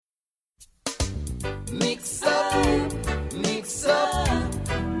Mix up,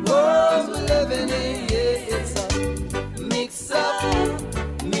 worlds we're living in, yeah, it's a mix up,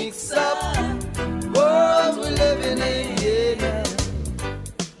 worlds we're living in, yeah.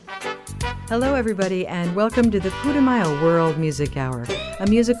 Hello, everybody, and welcome to the Putumayo World Music Hour, a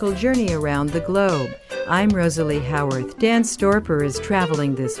musical journey around the globe. I'm Rosalie Howarth. Dan Storper is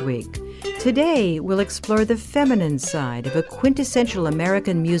traveling this week. Today, we'll explore the feminine side of a quintessential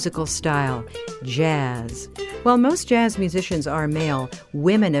American musical style, jazz. While most jazz musicians are male,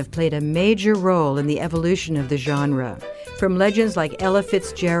 women have played a major role in the evolution of the genre. From legends like Ella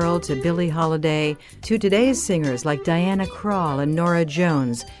Fitzgerald to Billie Holiday to today's singers like Diana Krall and Norah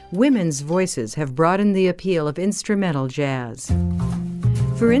Jones, women's voices have broadened the appeal of instrumental jazz.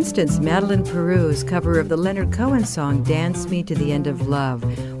 For instance, Madeleine Peyroux's cover of the Leonard Cohen song Dance Me to the End of Love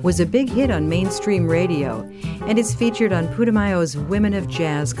was a big hit on mainstream radio and is featured on Putumayo's Women of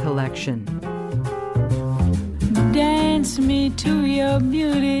Jazz collection. Dance me to your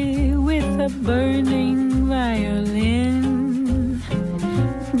beauty with a burning violin.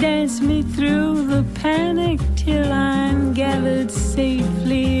 Dance me through the panic till I'm gathered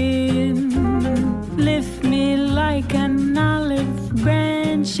safely in. Lift me like an olive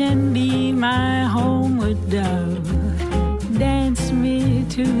branch and be my homeward dove. Dance me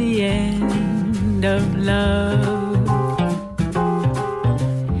to the end of love.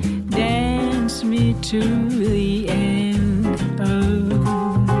 Dance me to the end of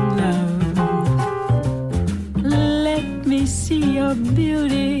love. Let me see your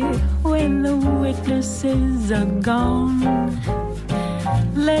beauty when the witnesses are gone.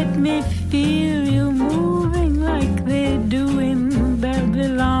 Let me feel you moving like they do in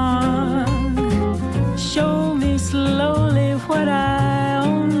Babylon. Show me slowly what I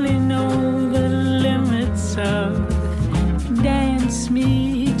only know the limits of. Dance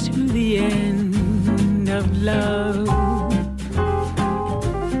me to the end of love.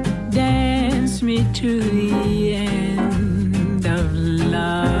 Dance me to the end of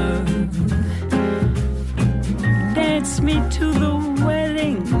love. Dance me to the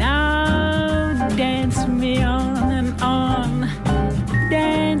wedding now. Dance me on and on.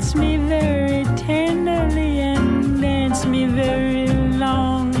 Dance me very tenderly and dance me very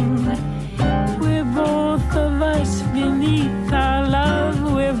long. We're both of us beneath our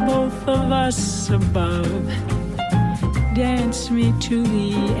love. We're both of us above. Dance me to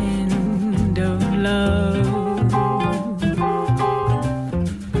the end of love.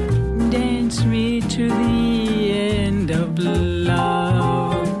 Dance me to the end of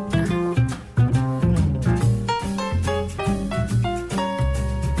love.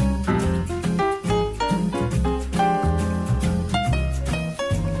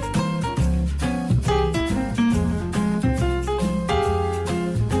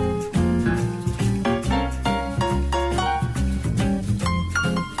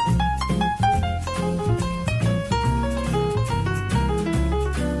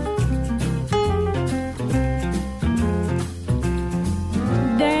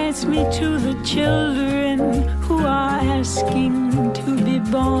 Dance me to the children who are asking to be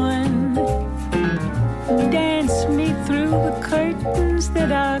born. Dance me through the curtains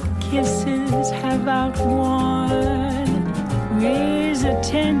that our kisses have outworn. Raise a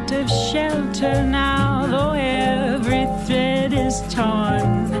tent of shelter now, though every thread is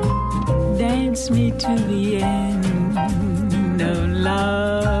torn. Dance me to the end of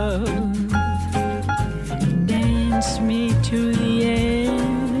love. Dance me to the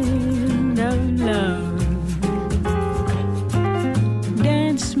end of love.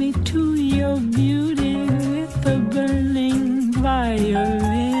 Dance me to your beauty with a burning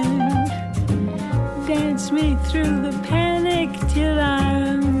violin. Dance me through the panic till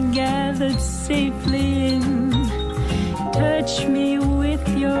I'm gathered safely in. Touch me with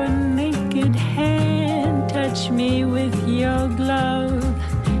your naked hand. Touch me with your glove.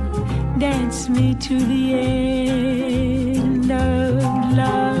 Dance me to the end of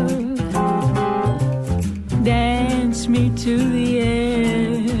love. Dance me to the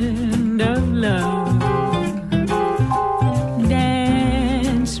end of love.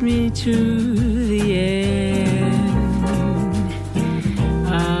 Dance me to the end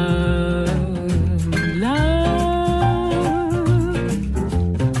of love.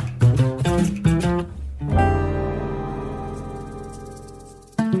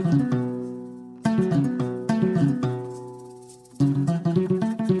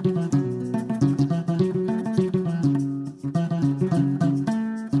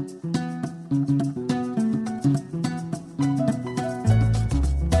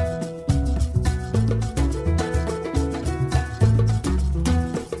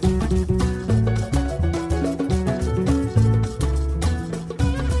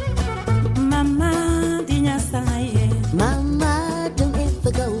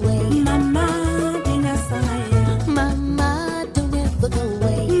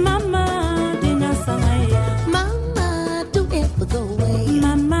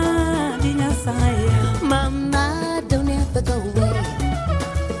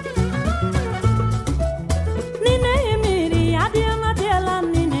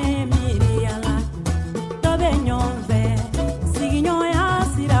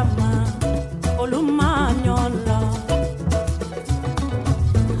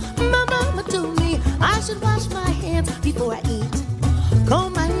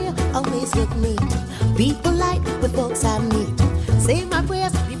 always look neat. Be polite with folks I meet. Say my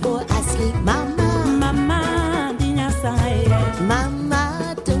prayers before I sleep. Mama, Mama, dinya saya.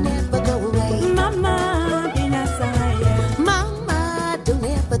 Mama, don't ever go away. Mama, dinya saya. Mama, don't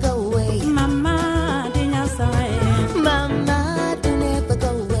ever go away. Mama, dinya saya. Mama, don't ever go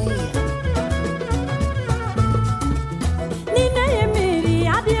away. Nina yemiri,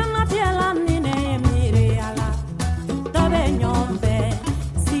 adiana tiela, nina yemiri ala. Dobe nyombe,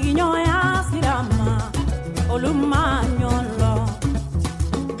 sigi nyoya sirama, oluma nyonlo.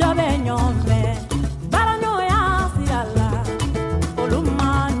 Dobe nyombe, bara nyoya sirala,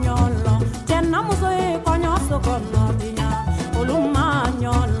 oluma nyonlo. Tena musoe konyo sokono dinya, oluma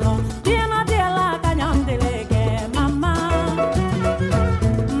nyonlo. Diana tiela kanyamdeleke, mama,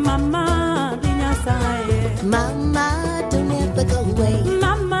 mama dinya saye. Mama, don't ever go away.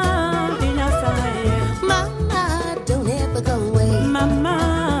 Mama, dinya saye. Mama, don't ever go away. Mama,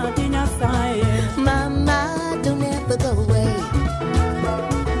 dinya saye. Mama, don't ever go away.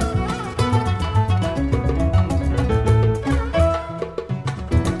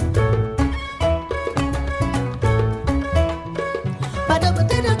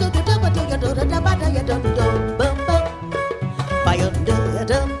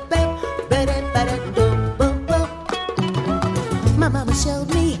 My mama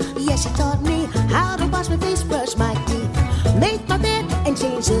showed me, yes, she taught me how to wash my face, brush my teeth, make my bed and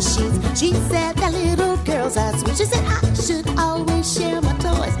change the sheets. She said that little girls are sweet. She said I should always share my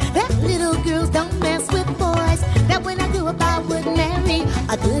toys, that little girls don't mess with boys, that when I grew up I would marry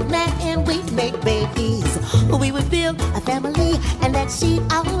a good man and we'd make babies. We would build a family and that she'd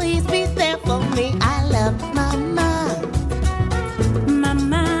always be there for me. I love mama.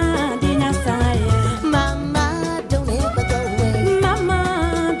 Mama, dinya saye. Mama, don't ever go away. Mama,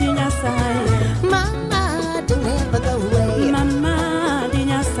 dinya saye. Mama, don't ever go away. Mama,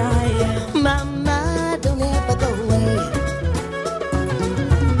 dinya saye. Mama, don't ever go away.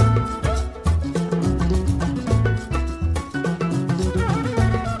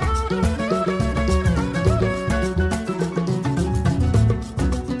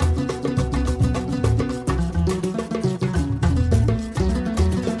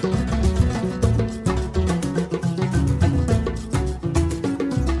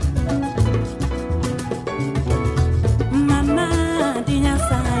 Mama, dinya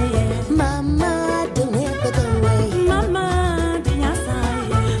saye. Mama, don't ever go away. Mama, dinya saye.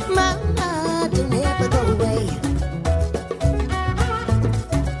 Mama, don't ever go away.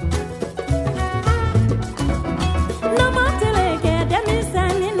 Namanteleke,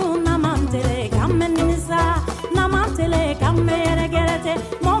 demisani nu namanteleke, ameninisa, namanteleke, ameregerete,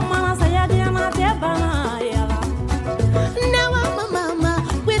 mama saya diana tebana yala. Now I'm a mama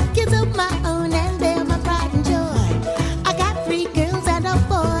with kids of my own and they're my pride and joy. I got 3 girls and a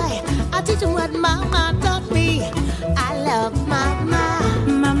boy. I teach them what mama taught me. I love mama.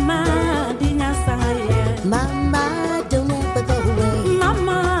 Mama, dinya saye. Mama, don't ever go away.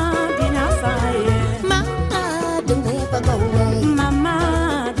 Mama, dinya saye. Mama, don't ever go away. Mama,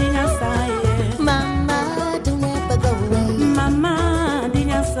 dinya saye. Mama, don't ever go away. Mama,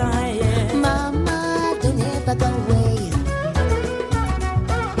 dinya saye. Mama, don't ever go away.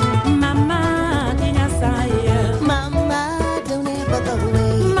 Mama, dinya saye. Mama, don't ever go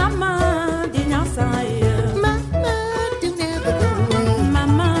away. Mama, dinya saye. Mama, don't ever go away.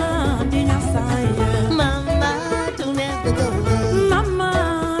 Mama, dinya saye. Mama, don't ever go away. Mama,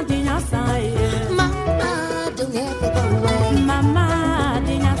 dinya saye. Mama, don't ever go away. Mama,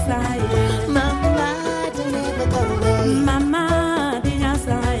 dinya saye. Mama, don't ever go away. Mama, dinya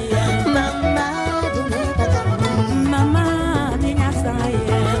saye. Mama, don't ever go away. Mama, dinya saye.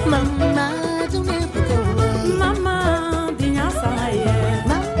 Mama, don't ever go away. Mama, dinya saye.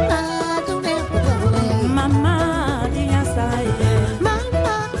 Mama, don't ever go away. Mama, dinya saye.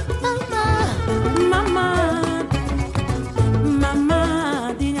 Mama, Mama,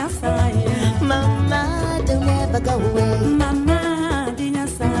 dinya saye. Mama, don't ever go away. Mama, dinya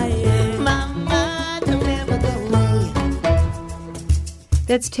saye. Mama, don't ever go away.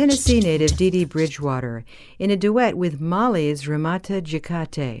 That's Tennessee native Dee Dee Bridgewater in a duet with Mali's Ramata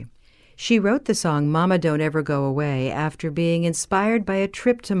Jikate. She wrote the song Mama Don't Ever Go Away after being inspired by a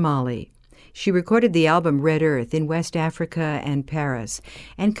trip to Mali. She recorded the album Red Earth in West Africa and Paris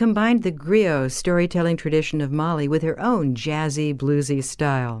and combined the griot storytelling tradition of Mali with her own jazzy, bluesy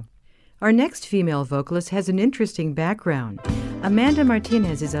style. Our next female vocalist has an interesting background. Amanda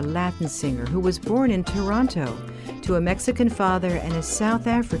Martinez is a Latin singer who was born in Toronto to a Mexican father and a South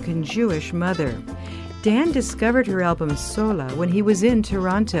African Jewish mother. Dan discovered her album Sola when he was in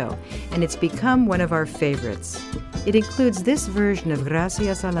Toronto, and it's become one of our favorites. It includes this version of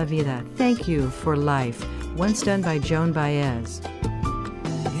Gracias a la Vida, Thank You for Life, once done by Joan Baez.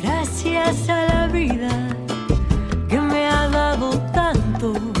 Gracias a la vida que me ha dado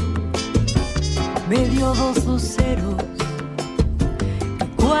tanto, me dio dos luceros que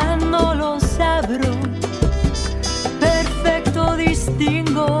cuando los abro perfecto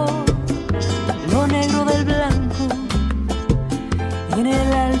distingo lo negro del blanco y en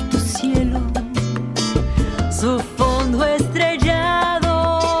el alto cielo su fondo estrellado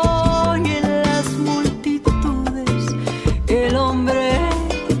y en las multitudes el hombre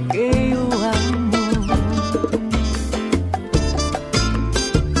que yo amo.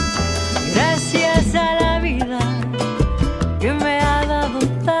 Gracias a la vida que me ha dado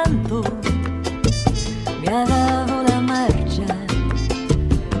tanto, me ha dado la marcha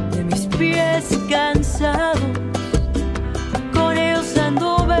de mis pies cansados, con ellos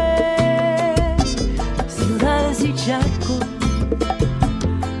anduve ciudades y charcos,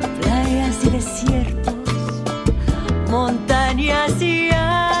 playas y desiertos, montañas y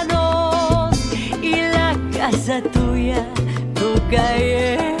llanos, y la casa tuya, tu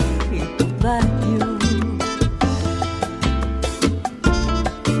calle y tu patio.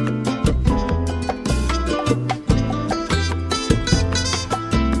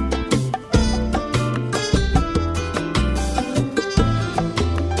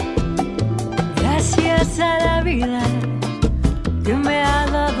 Gracias a la vida que me ha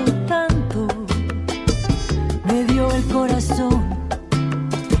dado tanto, me dio el corazón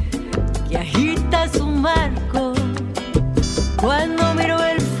que agita su marco cuando miro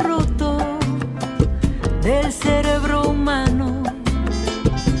el fruto del cerebro humano.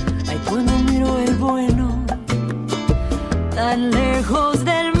 Ay, cuando miro el bueno tan lejos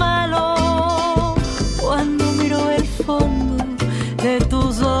del malo, cuando miro el fondo de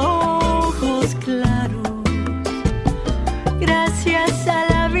tus ojos claros. Gracias a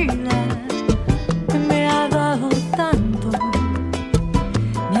la vida que me ha dado tanto,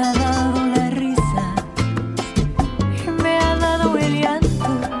 me ha dado la risa y me ha dado el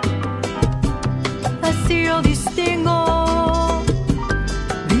llanto. Así yo distingo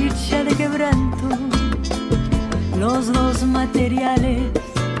dicha de quebranto, los dos materiales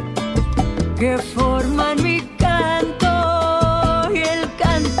que forman mi canto y el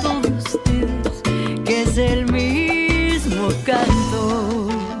canto de ustedes que es el mismo canto.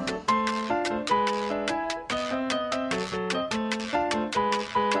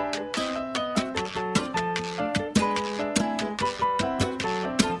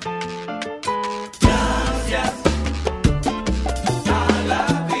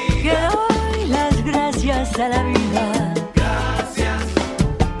 Que doy las gracias a la vida,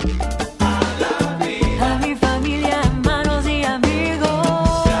 a mi familia, hermanos y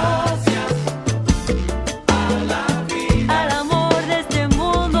amigos, al amor de este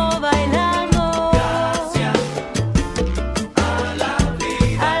mundo bailando,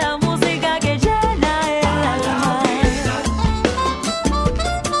 a la música que llena el alma,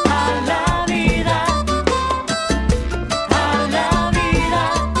 a la vida, a la vida, a la vida,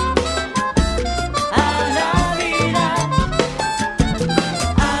 a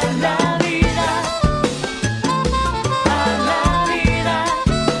la vida, a la vida,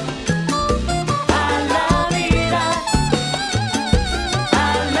 a la vida, a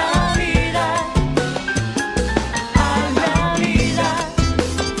la vida, a la vida.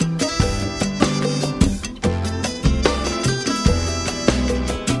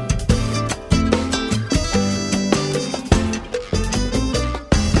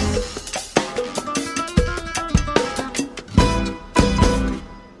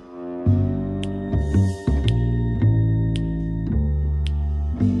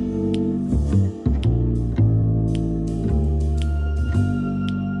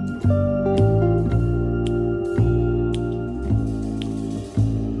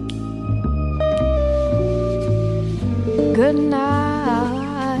 Good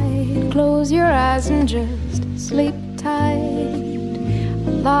night. Close your eyes and just sleep tight.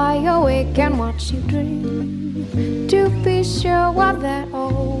 Lie awake and watch you dream, to be sure what that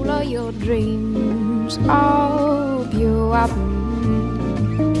all of your dreams of you are.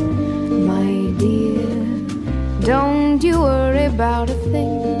 My dear, don't you worry about a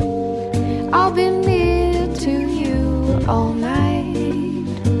thing. I'll be near to you all night,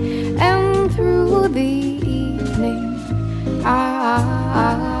 and through the evening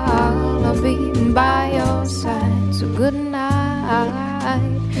I'll be by your side. So good night.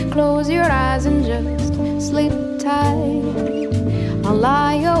 Close your eyes and just sleep tight. I'll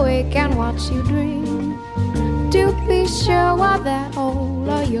lie awake and watch you dream, to be sure what that all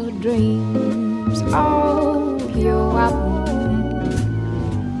of your dreams of your album.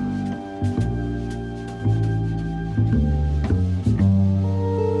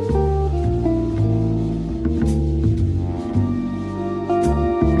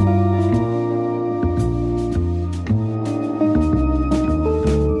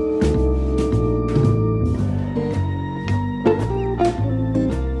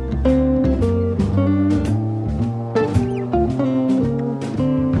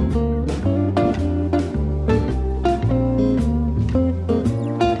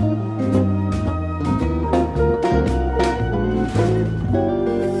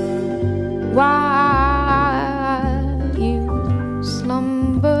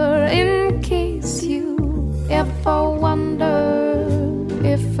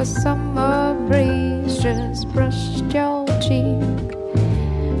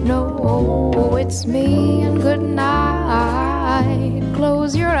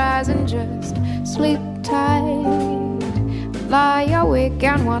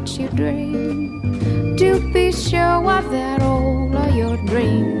 Watch you dream to be sure that all of your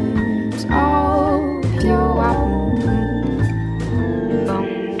dreams of your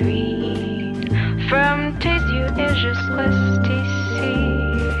bonne nuit. From tes yeux et je reste ici.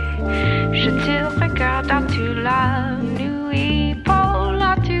 Je te regarde toute la nuit, pour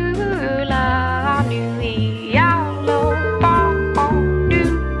la toute la nuit. Yellow ball,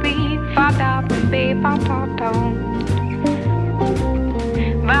 nuit, fada, baby, pataton.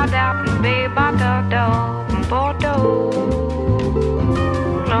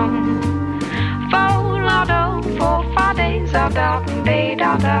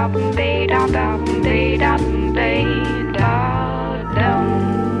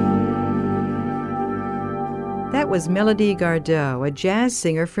 That was Melody Gardot, a jazz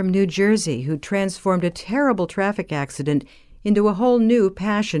singer from New Jersey who transformed a terrible traffic accident into a whole new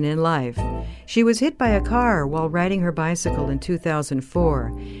passion in life. She was hit by a car while riding her bicycle in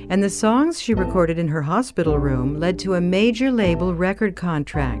 2004, and the songs she recorded in her hospital room led to a major label record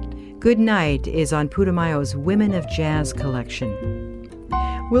contract. Goodnite is on Putumayo's Women of Jazz collection.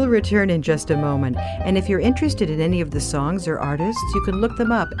 We'll return in just a moment, and if you're interested in any of the songs or artists, you can look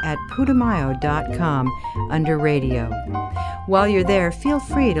them up at putumayo.com under radio. While you're there, feel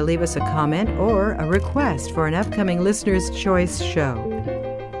free to leave us a comment or a request for an upcoming Listener's Choice show.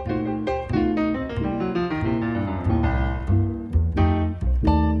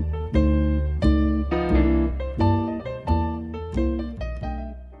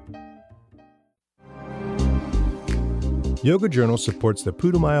 Yoga Journal supports the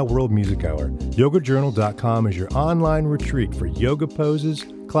Putumayo World Music Hour. YogaJournal.com is your online retreat for yoga poses,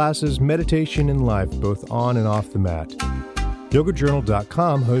 classes, meditation, and life, both on and off the mat.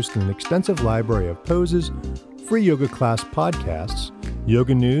 YogaJournal.com hosts an extensive library of poses, free yoga class podcasts,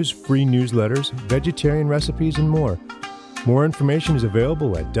 yoga news, free newsletters, vegetarian recipes, and more. More information is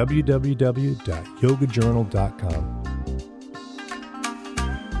available at www.yogajournal.com.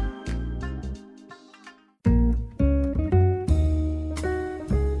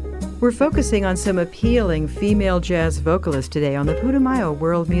 We're focusing on some appealing female jazz vocalists today on the Putumayo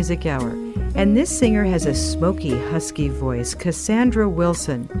World Music Hour. And this singer has a smoky, husky voice, Cassandra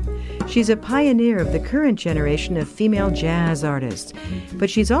Wilson. She's a pioneer of the current generation of female jazz artists, but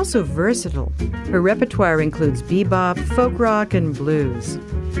she's also versatile. Her repertoire includes bebop, folk rock, and blues.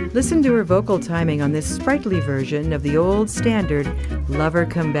 Listen to her vocal timing on this sprightly version of the old standard, Lover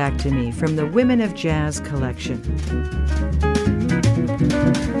Come Back to Me, from the Women of Jazz collection.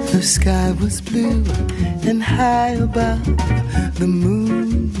 The sky was blue and high above. The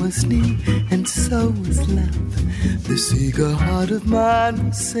moon was new and so was love. This eager heart of mine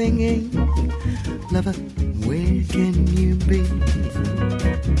was singing, lover, where can you be?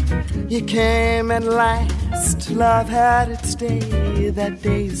 You came at last, love had its day. That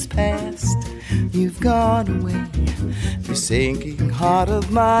day is past, you've gone away. This aching heart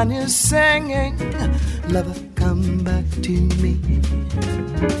of mine is singing, lover, come back to me.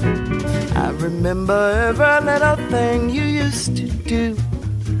 I remember every little thing you used to do.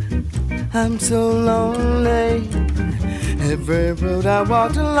 I'm so lonely. Every road I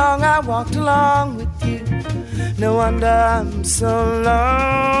walked along with you. No wonder I'm so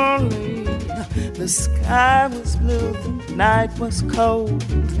lonely. The sky was blue, the night was cold,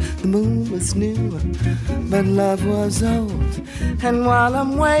 the moon was new, but love was old. And while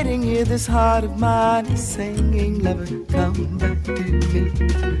I'm waiting here, this heart of mine is singing, lover, come back to me.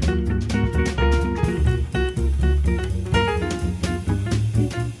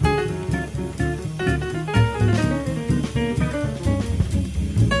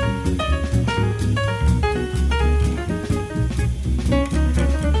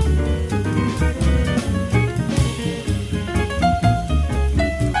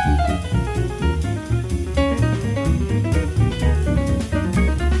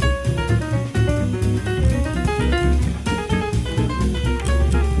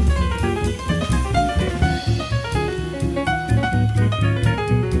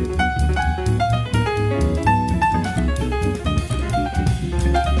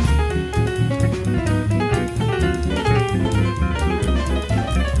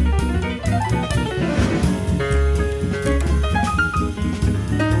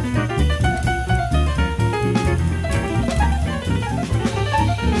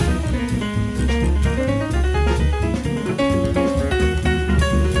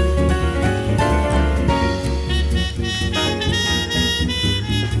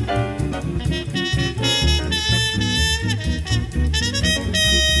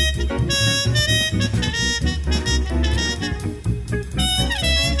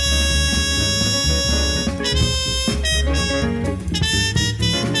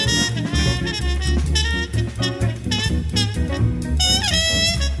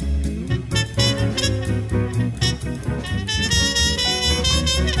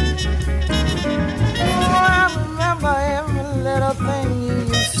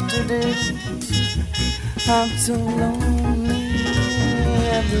 do. I'm so lonely.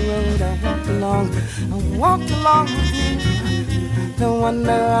 Every road I walked along with you. No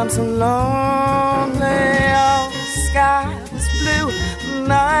wonder I'm so lonely. Oh, the sky was blue, the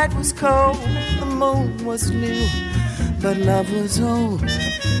night was cold, the moon was new, but love was old.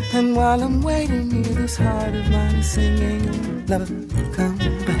 And while I'm waiting here, this heart of mine is singing, lover, come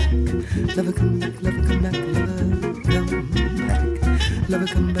back, lover, come back, lover, come back, lover, come back, lover,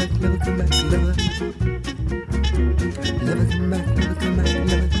 come back, lover, come back, lover, lover, come back, lover, come back,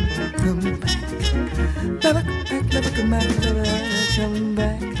 lover, come back, lover, come back, lover, come back,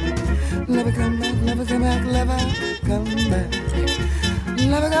 lover, come back, lover, come back, lover, come back,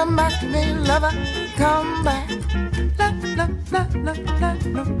 lover, come back to me, lover, come back. La la la la la la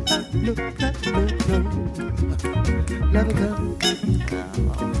la la. Love come, love come, love come.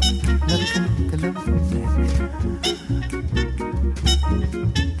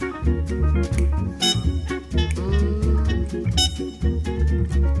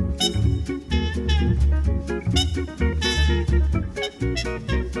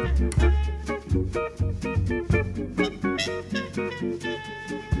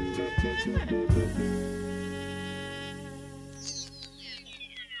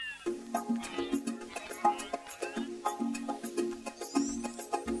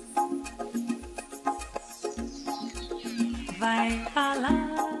 Vai falar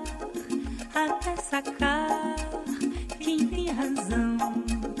até sacar quem tem razão.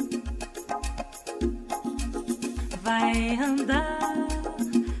 Vai andar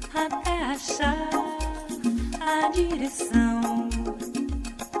até achar a direção.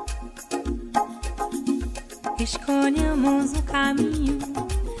 Escolhemos um caminho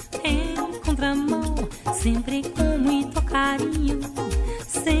em contramão, sempre com muito carinho,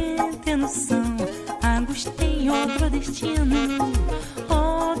 sem ter noção. Ambos têm outro destino,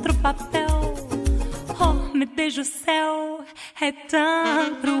 outro papel. Oh, meu Deus do céu, é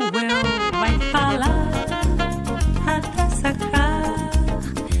tão cruel. Vai falar até sacar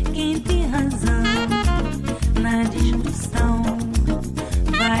quem tem razão na discussão.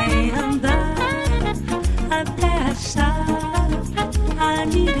 Vai andar até achar a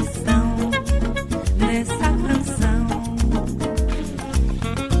direção dessa canção.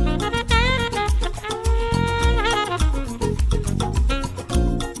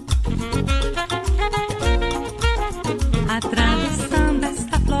 Atravessando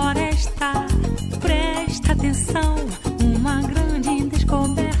essa floresta, presta atenção, uma grande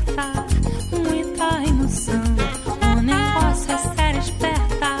descoberta, muita emoção. O negócio é ser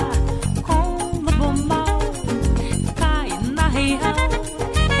esperta, com lobo mal, cai na real,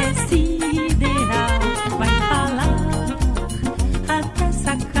 é sideral. Vai falar até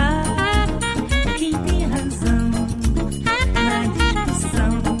sacar quem tem razão na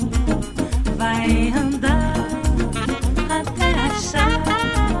discussão. Vai andar até achar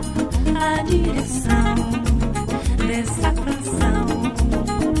a direção dessa canção.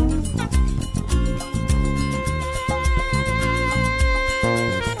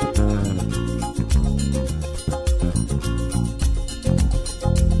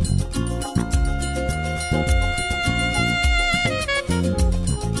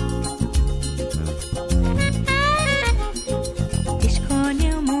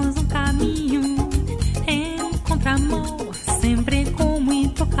 Escolhemos um caminho em contramão, sempre com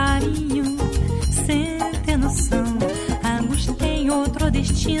muito carinho, sem ter noção. Ambos têm outro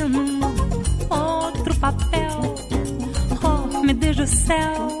destino, outro papel. Oh, meu Deus do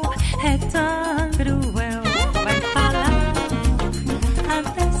céu, é tão cruel. Vai falar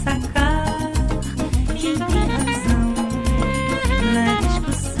até sacar quem tem razão na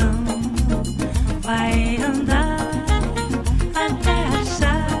discussão. Vai andar até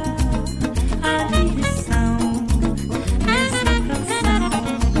achar a direção dessa canção.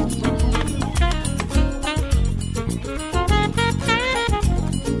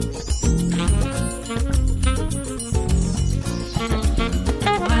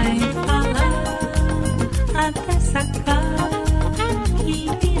 Vai falar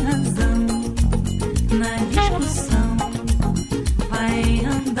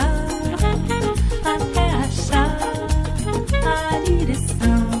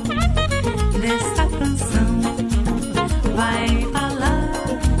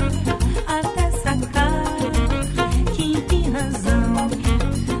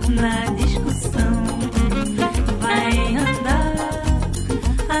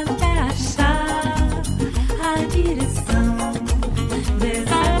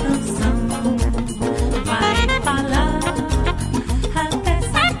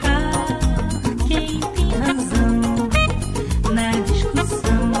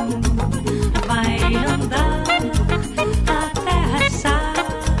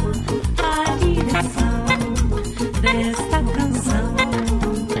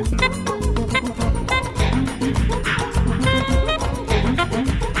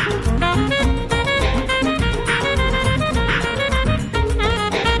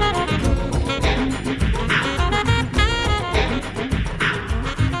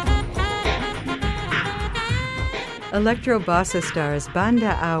Electro bossa stars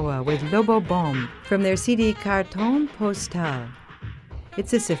Banda Aue with Lobo Bom from their CD Cartao Postal.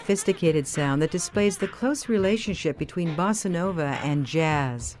 It's a sophisticated sound that displays the close relationship between bossa nova and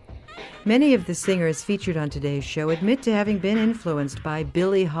jazz. Many of the singers featured on today's show admit to having been influenced by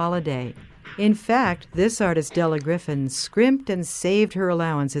Billie Holiday. In fact, this artist, Della Griffin, scrimped and saved her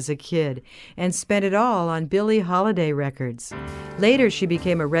allowance as a kid and spent it all on Billie Holiday records. Later, she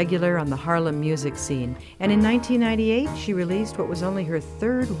became a regular on the Harlem music scene, and in 1998, she released what was only her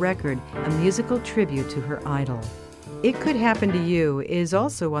third record, a musical tribute to her idol. It Could Happen to You is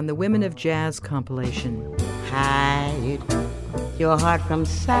also on the Women of Jazz compilation. Hide your heart from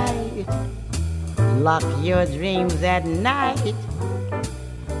sight, lock your dreams at night.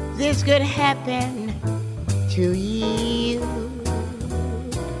 This could happen to you.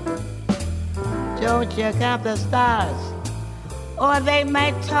 Don't check out the stars, or they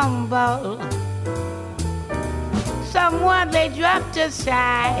might tumble. Someone they dropped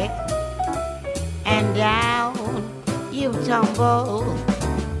aside, and down you tumble.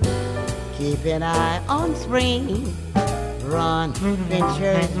 Keep an eye on spring, run,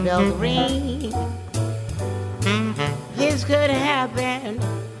 Venture's bell ring. This could happen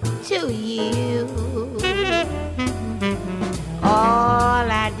to you. All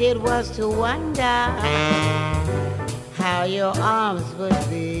I did was to wonder how your arms would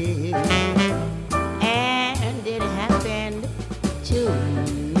be, and it happened to me.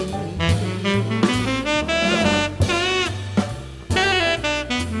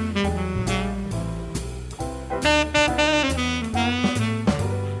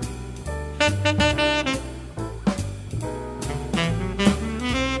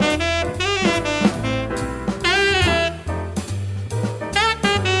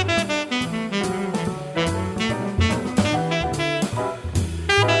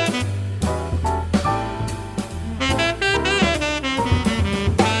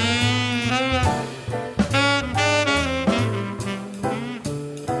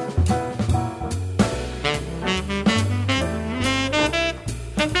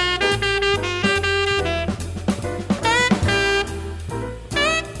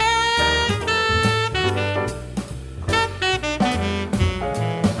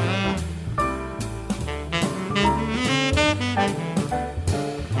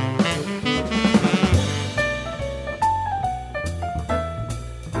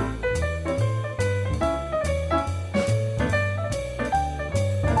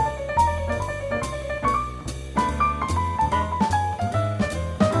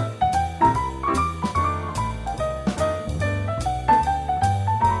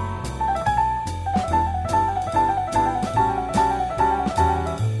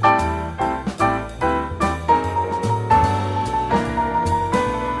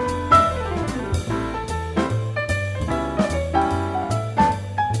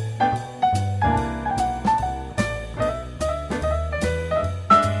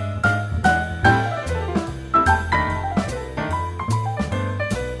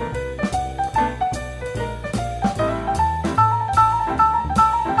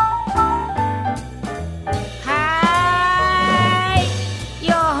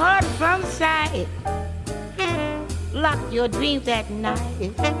 Your dreams at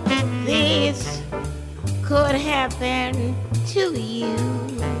night. This could happen to you.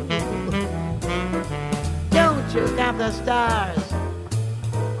 Don't you count the stars,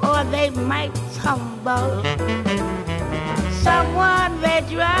 or they might tumble. Someone they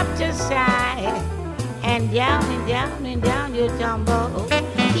dropped aside, and down and down and down you tumble.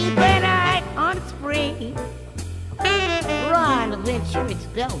 Keep an eye on spring, run, venture, its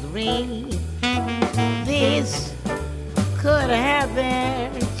bells ring. This could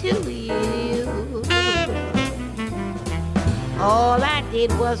happen to you. All I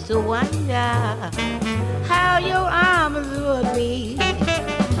did was to wonder how your arms would be,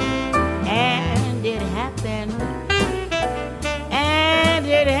 and it happened, and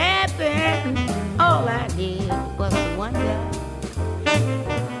it happened. All I did was to wonder.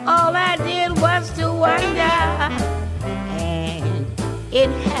 All I did was to wonder, and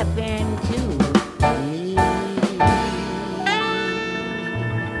it happened to me.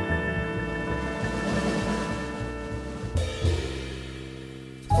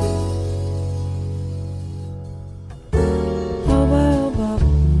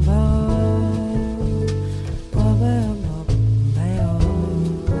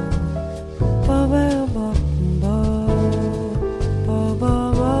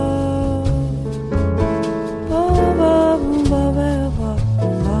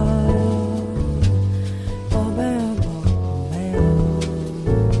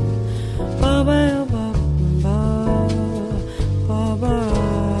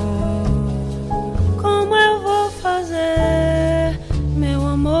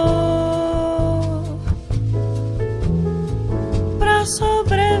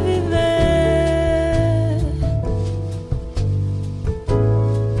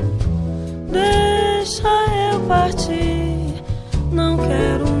 Deixa eu partir, não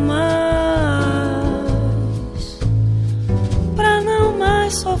quero mais, pra não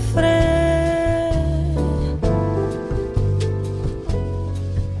mais sofrer.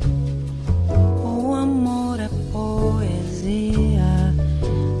 O amor é poesia,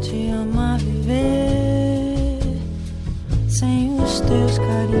 te amar viver sem os teus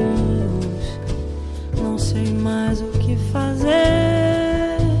carinhos, não sei mais o que fazer.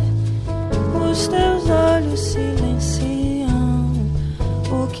 Os teus olhos silenciam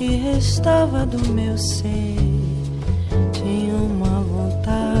o que restava do meu ser. Tinha uma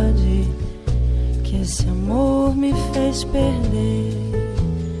vontade que esse amor me fez perder.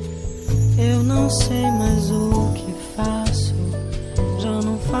 Eu não sei mais o que faço, já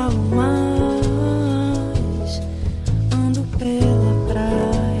não falo mais. Ando pela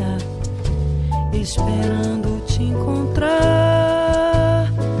praia esperando te encontrar.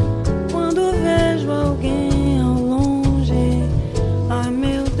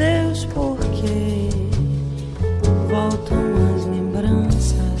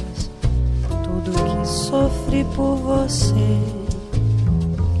 Sofri por você.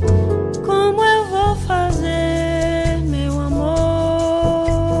 Como eu vou fazer, meu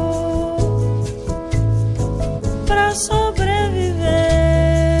amor, pra sobreviver?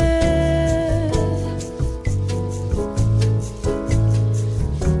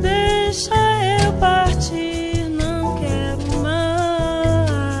 Deixa eu partir, não quero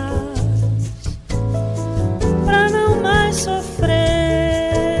mais, pra não mais sofrer.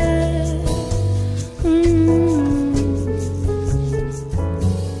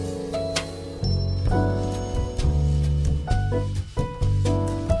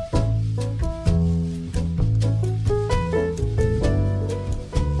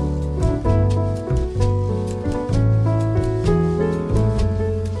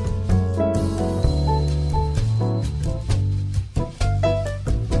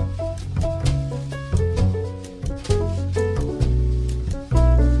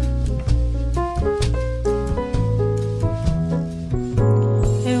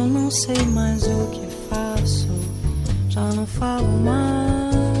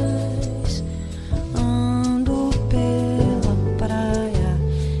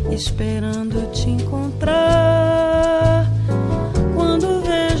 Esperando te encontrar. Quando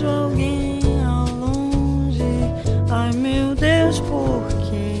vejo alguém ao longe, ai meu Deus, por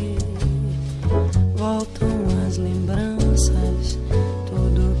que voltam as lembranças?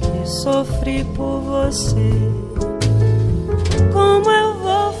 Tudo que sofri por você. Como eu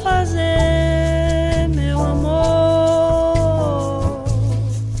vou fazer, meu amor,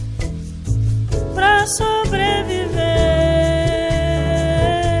 pra sobreviver?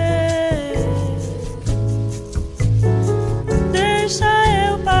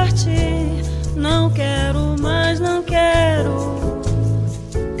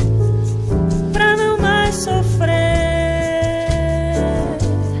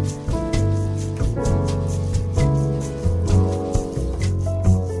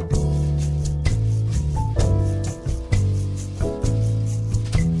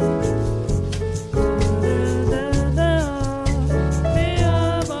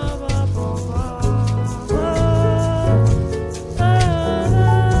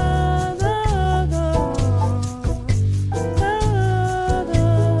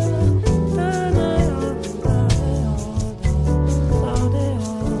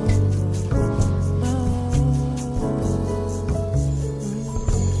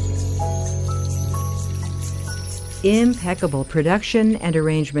 Impeccable production and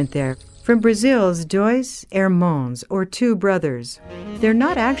arrangement there from Brazil's Dois Irmaos, or Two Brothers. They're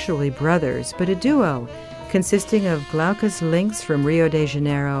not actually brothers, but a duo consisting of Glaucus Lynx from Rio de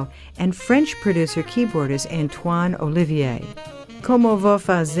Janeiro and French producer-keyboardist Antoine Olivier. Como Vou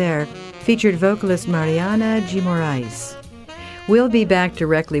Fazer featured vocalist Mariana de Moraes. We'll be back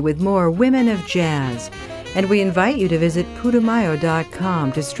directly with more Women of Jazz, and we invite you to visit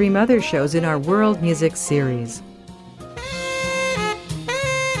Putumayo.com to stream other shows in our World Music series.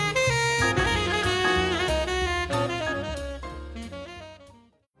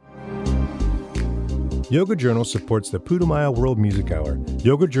 Yoga Journal supports the Putumayo World Music Hour.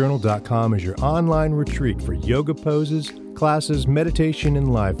 YogaJournal.com is your online retreat for yoga poses, classes, meditation,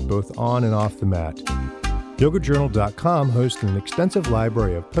 and life, both on and off the mat. YogaJournal.com hosts an extensive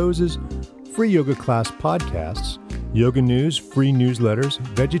library of poses, free yoga class podcasts, yoga news, free newsletters,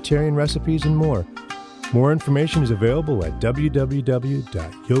 vegetarian recipes, and more. More information is available at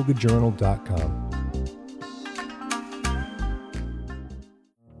www.yogajournal.com.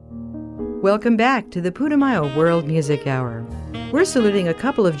 Welcome back to the Putumayo World Music Hour. We're saluting a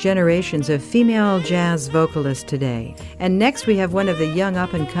couple of generations of female jazz vocalists today. And next we have one of the young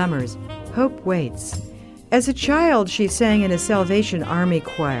up-and-comers, Hope Waits. As a child, she sang in a Salvation Army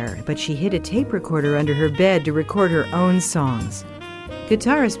choir, but she hid a tape recorder under her bed to record her own songs.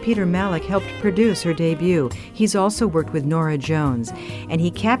 Guitarist Peter Malick helped produce her debut. He's also worked with Norah Jones, and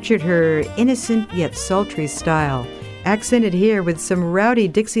he captured her innocent yet sultry style, accented here with some rowdy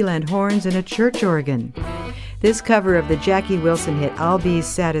Dixieland horns and a church organ. This cover of the Jackie Wilson hit I'll Be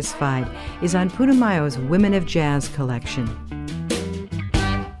Satisfied is on Putumayo's Women of Jazz collection.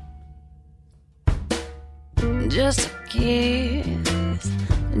 Just a kiss,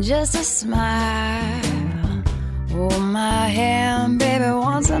 just a smile, hold my hand, baby,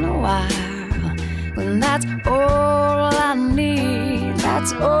 once in a while. Well, that's all I need,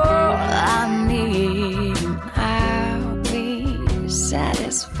 that's all I need. I'll be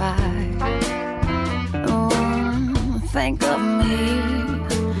satisfied. Think of me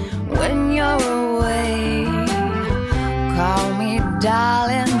when you're away. Call me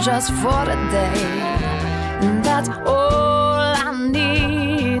darling just for today. And that's all I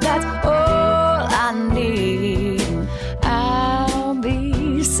need, that's all I need. I'll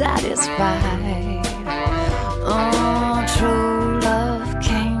be satisfied. Oh, true love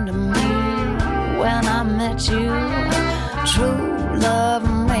came to me when I met you. True love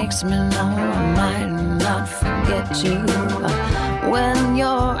makes me know I might not forget you. When you're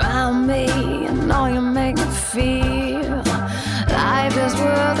around me, you know you make me feel life is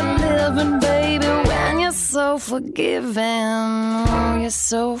worth living, baby. When you're so forgiving, oh, you're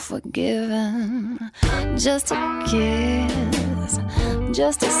so forgiving. Just a kiss,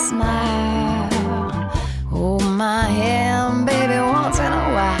 just a smile, hold my hand, baby, once in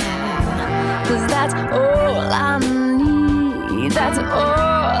a while. 'Cause that's all I need, that's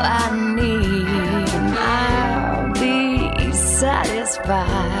all I need. I'll be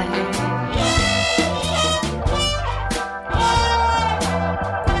satisfied.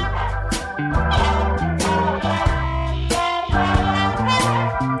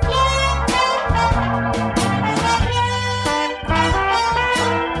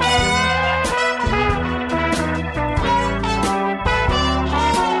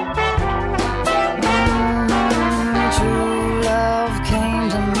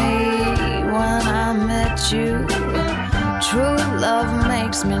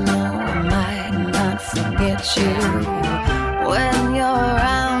 Me know I might not forget you. When you're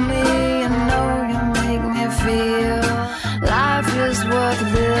around me, you know you make me feel life is worth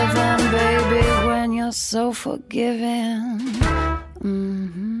living, baby. When you're so forgiving.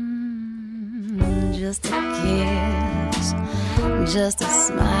 Just a kiss, just a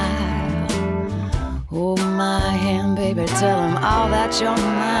smile, hold my hand, baby, tell them all that you're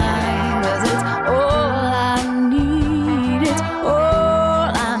mine. 'Cause it's all I need, it's all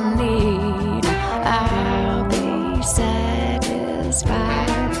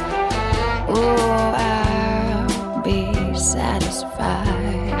satisfied. Oh, I'll be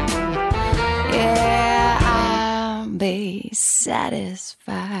satisfied. Yeah, I'll be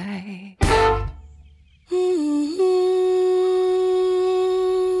satisfied.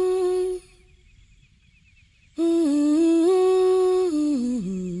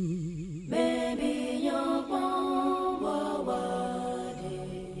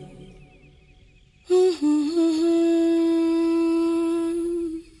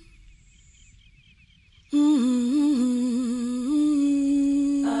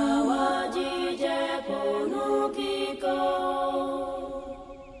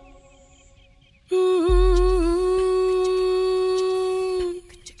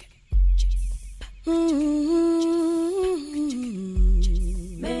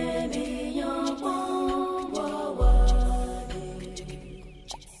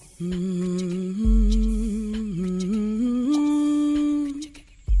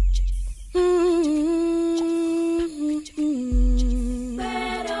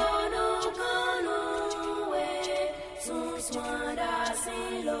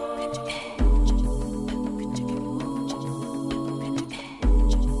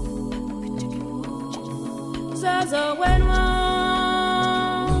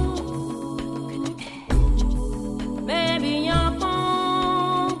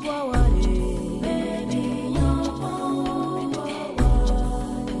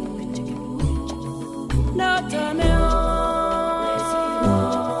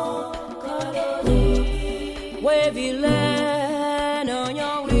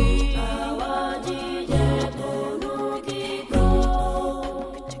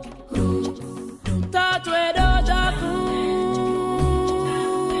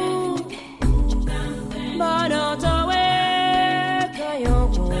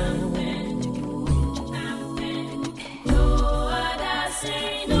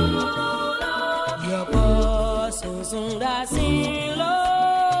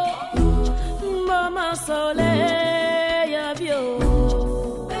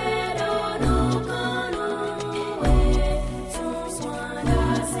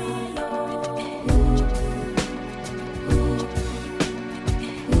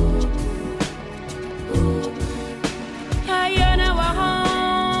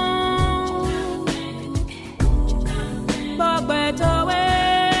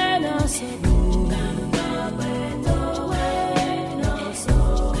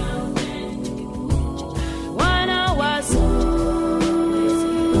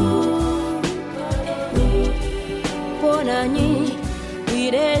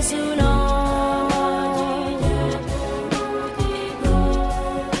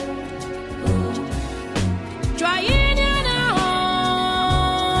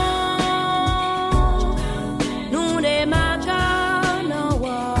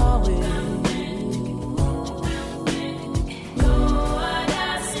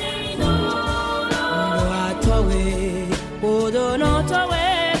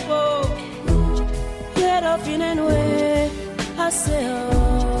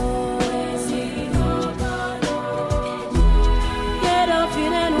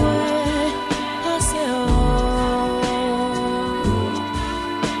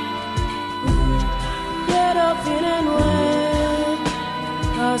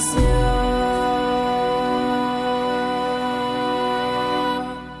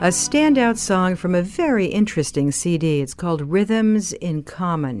 a standout song from a very interesting CD. It's called Rhythms in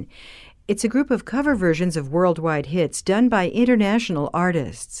Common. It's a group of cover versions of worldwide hits done by international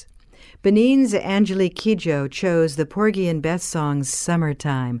artists. Benin's Angelique Kidjo chose the Porgy and Bess song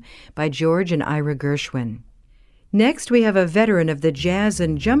Summertime by George and Ira Gershwin. Next, we have a veteran of the jazz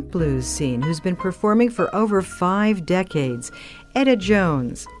and jump blues scene who's been performing for over 5 decades, Etta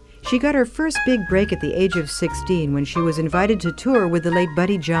Jones. She got her first big break at the age of 16 when she was invited to tour with the late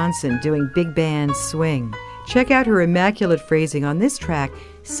Buddy Johnson doing big band swing. Check out her immaculate phrasing on this track,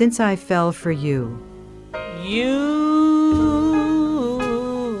 Since I Fell for You. You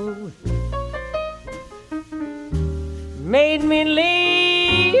made me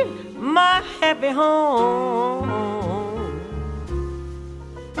leave my happy home.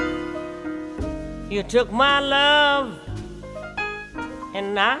 You took my love,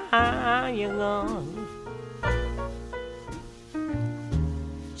 and now you're gone.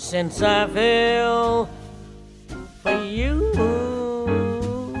 Since I fell for you,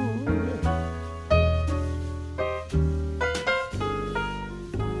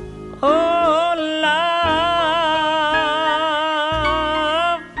 oh love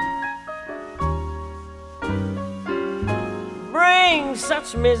brings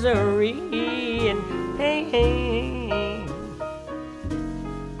such misery and pain.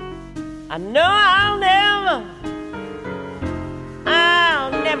 I know I'll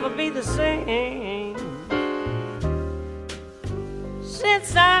never be the same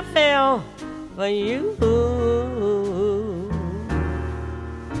since I fell for you.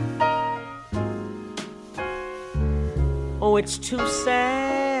 Oh, it's too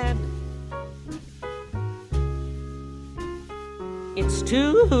sad. It's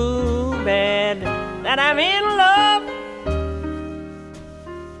too bad that I'm in love.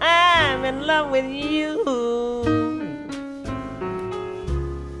 I'm in love with you.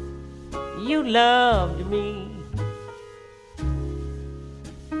 You loved me,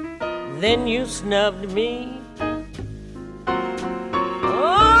 then you snubbed me.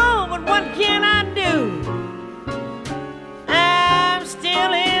 Oh, but what can I do? I'm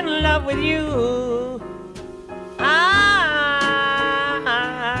still in love with you. I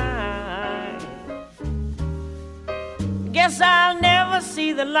guess I'll never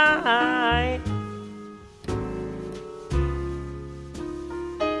see the light.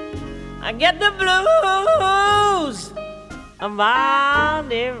 I get the blues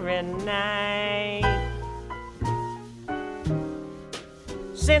about every night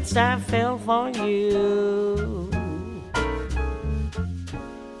since I fell for you.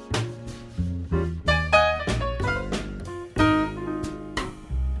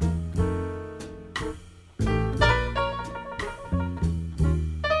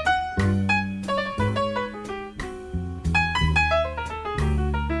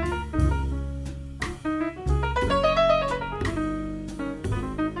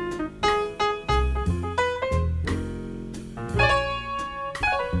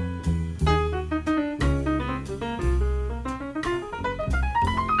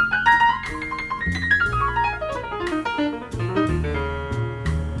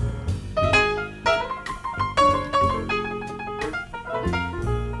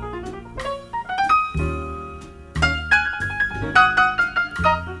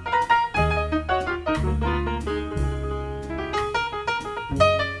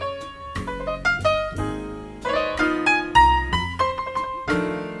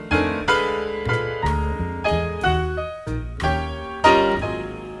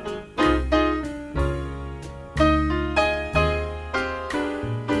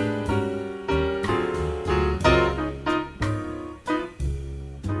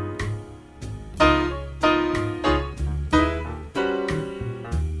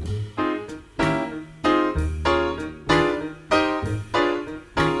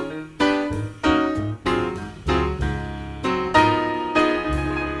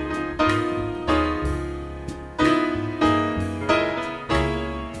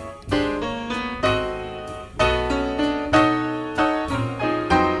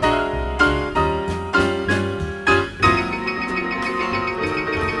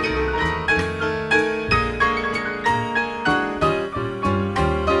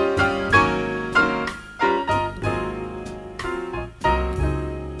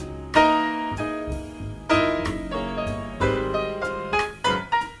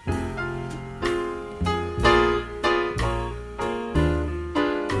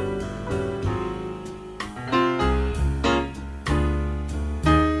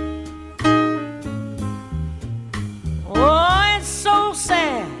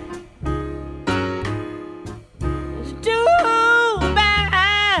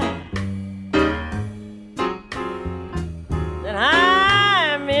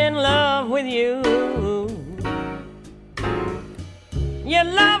 with you. You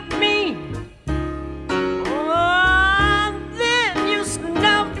love me, oh, then you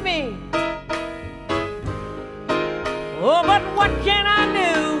snubbed me. Oh, but what can I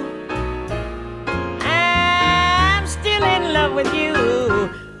do? I'm still in love with you.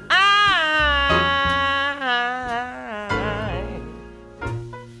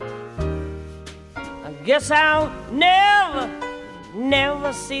 I guess I'll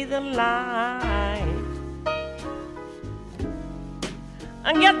never see the light.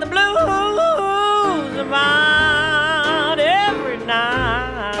 I get the blues about every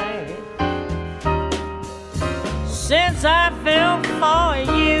night since I fell for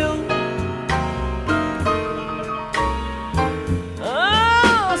you.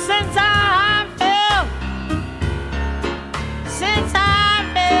 Oh, since I fell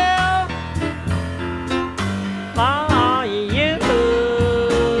for you.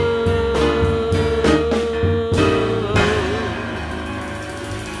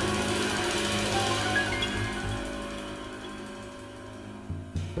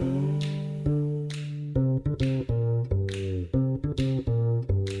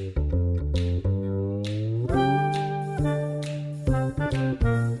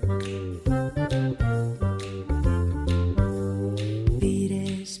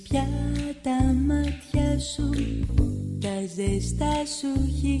 Ζεστά σου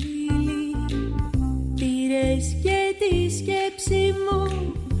χείλη, πήρες και τη σκέψη μου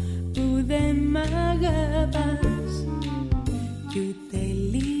που δεν μ' αγαπάς, κι ούτε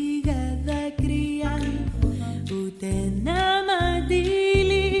λίγα δάκρυα, ούτε ένα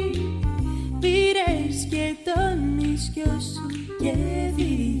μαντήλι. Πήρες και τον ίσιο σου και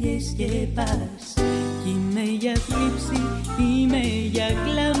φύγες και πας. Κι είμαι για θλίψη, είμαι για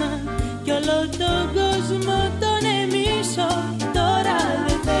κλάμα, κι όλο τον κόσμο τον εμίσω. Τώρα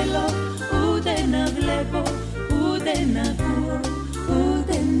δεν θέλω ούτε να βλέπω, ούτε να ακούω,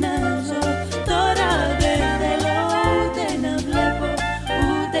 ούτε να ζω. Τώρα δεν θέλω ούτε να βλέπω,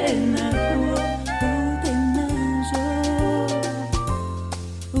 ούτε να ακούω, ούτε να ζω,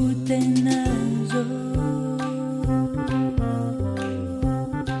 ούτε να ζω.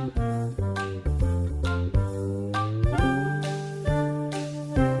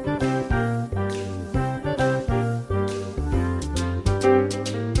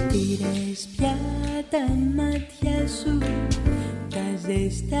 Τα μάτια σου, τα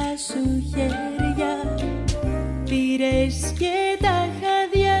ζεστά σου χέρια, πήρες και τα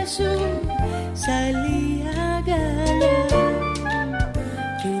χάδια σου σαν αγκαλιά,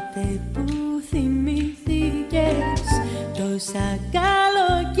 κι ούτε που θυμήθηκες τόσα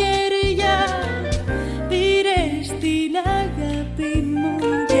καλοκαίρια. Πήρες την αγάπη μου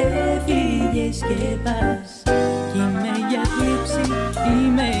και φύγες και πας. Κι είμαι για θλίψη,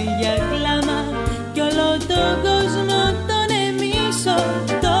 είμαι για κλάμα, κι όλο τον κόσμο τον εμίσω.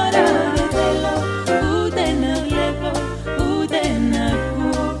 Τώρα δεν θέλω ούτε να βλέπω, ούτε να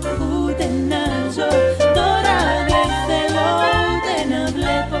ακούω, ούτε να ζω. Τώρα δεν θέλω ούτε να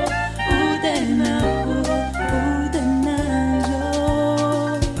βλέπω, ούτε να ακούω, ούτε να ζω,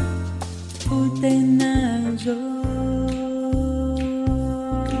 ούτε να ζω.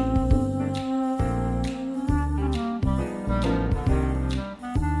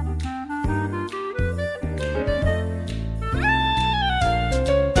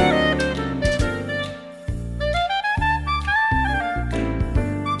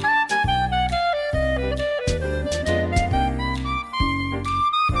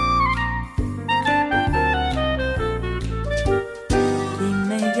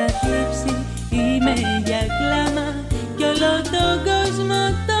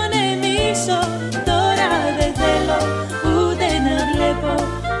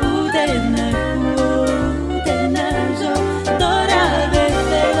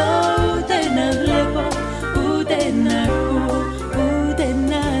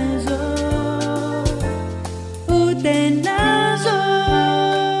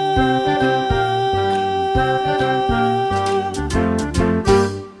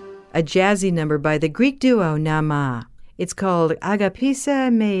 A jazzy number by the Greek duo Nama. It's called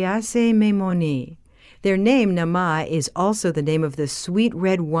Agapise me ase me moni. Their name, Nama, is also the name of the sweet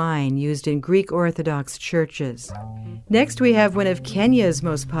red wine used in Greek Orthodox churches. Next, we have one of Kenya's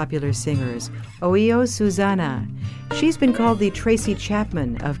most popular singers, Owiyo Suzzana. She's been called the Tracy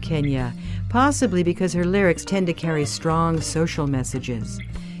Chapman of Kenya, possibly because her lyrics tend to carry strong social messages.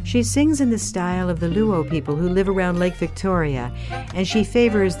 She sings in the style of the Luo people who live around Lake Victoria, and she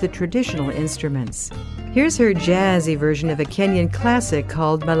favors the traditional instruments. Here's her jazzy version of a Kenyan classic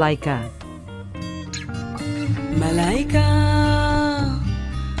called Malaika. Malaika,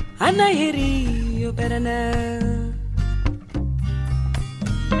 Anahiri operana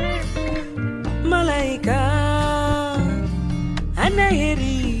Malaika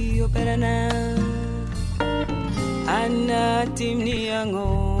Anahiri operana Anatimni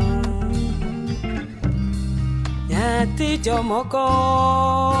ango Yati jomoko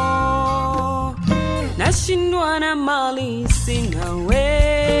Nashinwana mali sing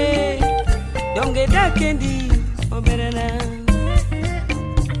away Don't get that candy operana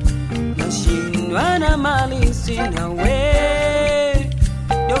Nashinwana mali sing away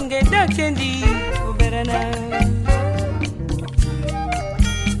Don't get that candy operana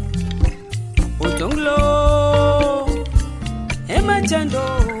Otonglo Ema chando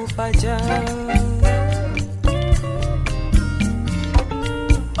paja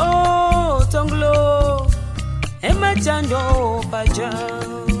Oh Tonglo Ema chando paja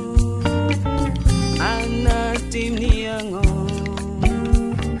Ana timni ango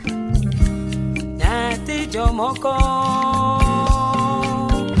Nati jomoko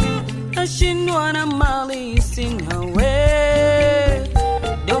Ashinwana mali sing away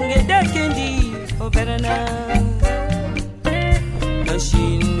Don't get that candy operana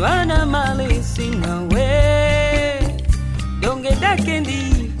Ashinwana mali sing away Don't get that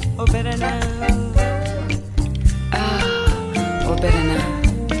candy operana Operana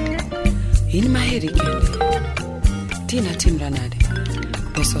In my head again Tina Timranade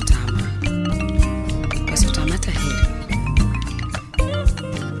Posotama Tahiri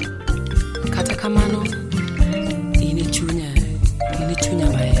Katakamano Inichunya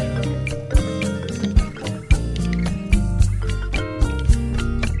Maero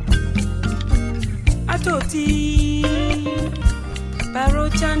Atoti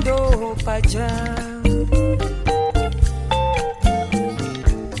Parochando Paja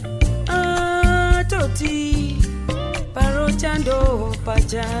Atoti Parochando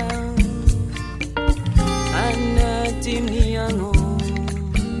Paja Anna Timniano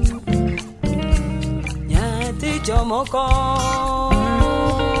Nyati Jomoko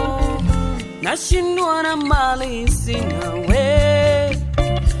Nashinwana Mali sing away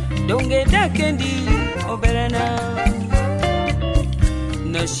Don't get that candy operana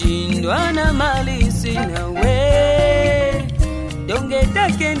Nashinwana Mali sing away Don't get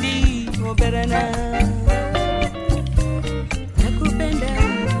that candy operana Nakupenda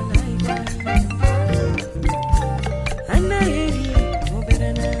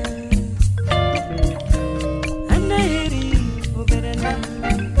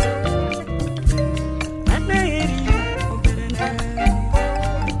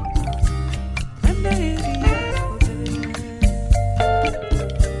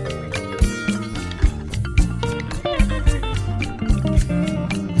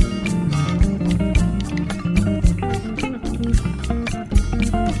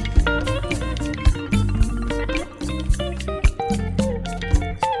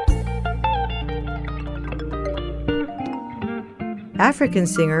African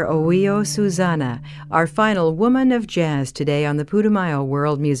singer Owiyo Suzzana, our final woman of jazz today on the Putumayo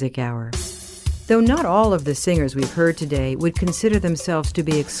World Music Hour. Though not all of the singers we've heard today would consider themselves to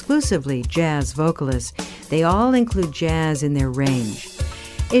be exclusively jazz vocalists, they all include jazz in their range.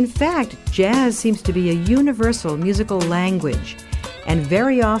 In fact, jazz seems to be a universal musical language, and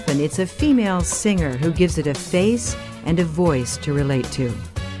very often it's a female singer who gives it a face and a voice to relate to.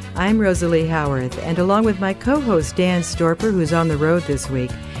 I'm Rosalie Howarth, and along with my co-host Dan Storper, who's on the road this week,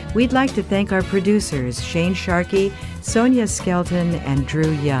 we'd like to thank our producers, Shane Sharkey, Sonia Skelton, and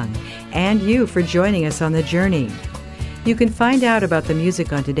Drew Young, and you for joining us on the journey. You can find out about the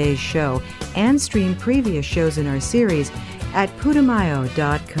music on today's show and stream previous shows in our series at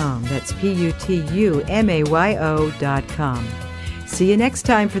putumayo.com. That's Putumayo.com. See you next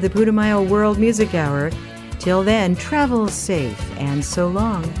time for the Putumayo World Music Hour. Till then, travel safe and so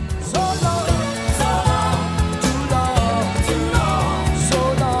long. So long.